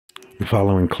The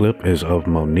following clip is of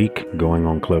Monique going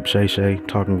on Club Shay Shay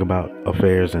talking about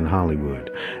affairs in Hollywood.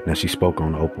 Now, she spoke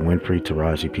on Oprah Winfrey,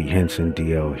 Taraji P. Henson,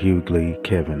 D.L. Hughley,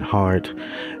 Kevin Hart.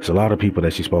 There's a lot of people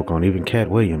that she spoke on, even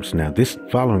Cat Williams. Now, this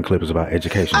following clip is about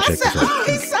education. Check this out.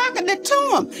 He's talking it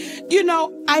to him. You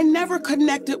know, I never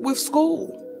connected with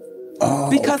school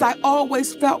because I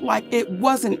always felt like it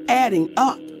wasn't adding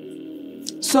up.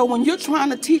 So when you're trying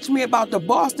to teach me about the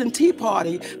Boston Tea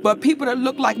Party, but people that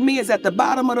look like me is at the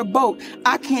bottom of the boat,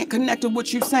 I can't connect to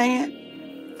what you're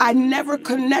saying. I never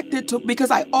connected to,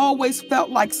 because I always felt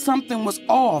like something was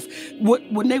off.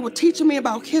 When they were teaching me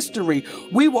about history,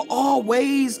 we were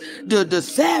always the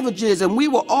savages, and we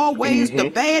were always the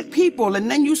bad people. And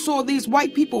then you saw these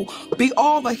white people be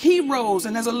all the heroes.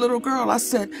 And as a little girl, I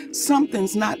said,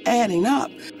 something's not adding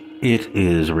up. It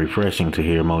is refreshing to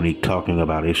hear Monique talking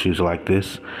about issues like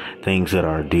this, things that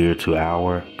are dear to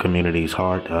our community's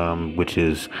heart, which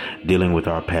is dealing with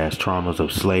our past traumas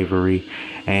of slavery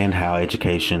and how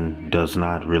education does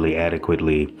not really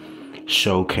adequately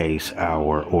showcase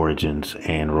our origins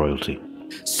and royalty.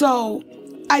 So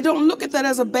I don't look at that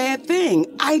as a bad thing.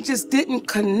 I just didn't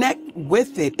connect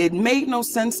with it. It made no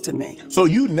sense to me. So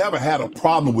you never had a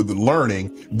problem with the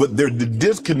learning, but the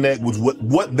disconnect was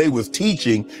what they was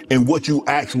teaching and what you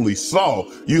actually saw.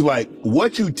 You like,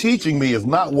 what you teaching me is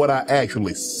not what I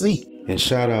actually see. And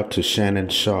shout out to Shannon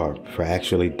Sharp for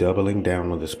actually doubling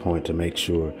down on this point to make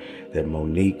sure that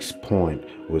Monique's point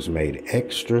was made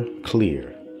extra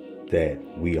clear, that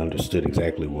we understood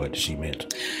exactly what she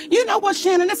meant. You know what,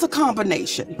 Shannon? It's a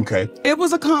combination. Okay. It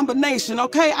was a combination,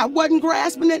 okay? I wasn't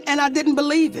grasping it and I didn't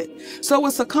believe it. So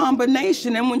it's a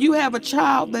combination. And when you have a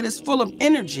child that is full of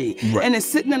energy and is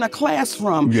sitting in a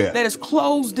classroom that is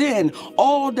closed in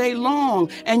all day long,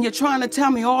 and you're trying to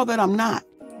tell me all that I'm not.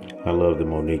 I love that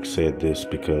Monique said this,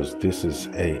 because this is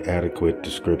an adequate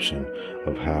description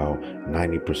of how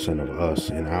 90% of us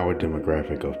in our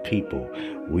demographic of people,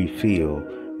 we feel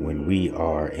when we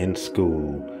are in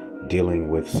school dealing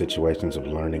with situations of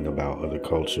learning about other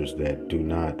cultures that do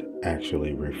not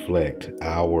actually reflect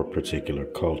our particular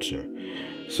culture.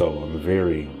 So I'm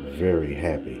very, very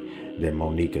happy that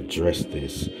Monique addressed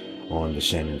this on the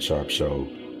Shannon Sharp Show,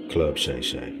 Club Shay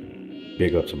Shay.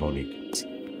 Big up to Monique.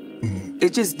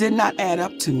 It just did not add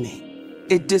up to me.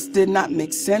 It just did not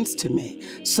make sense to me.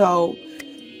 So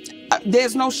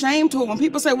there's no shame to it. When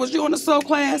people say, was you in the soul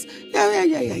class? Yeah.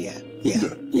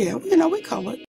 You know, we colored.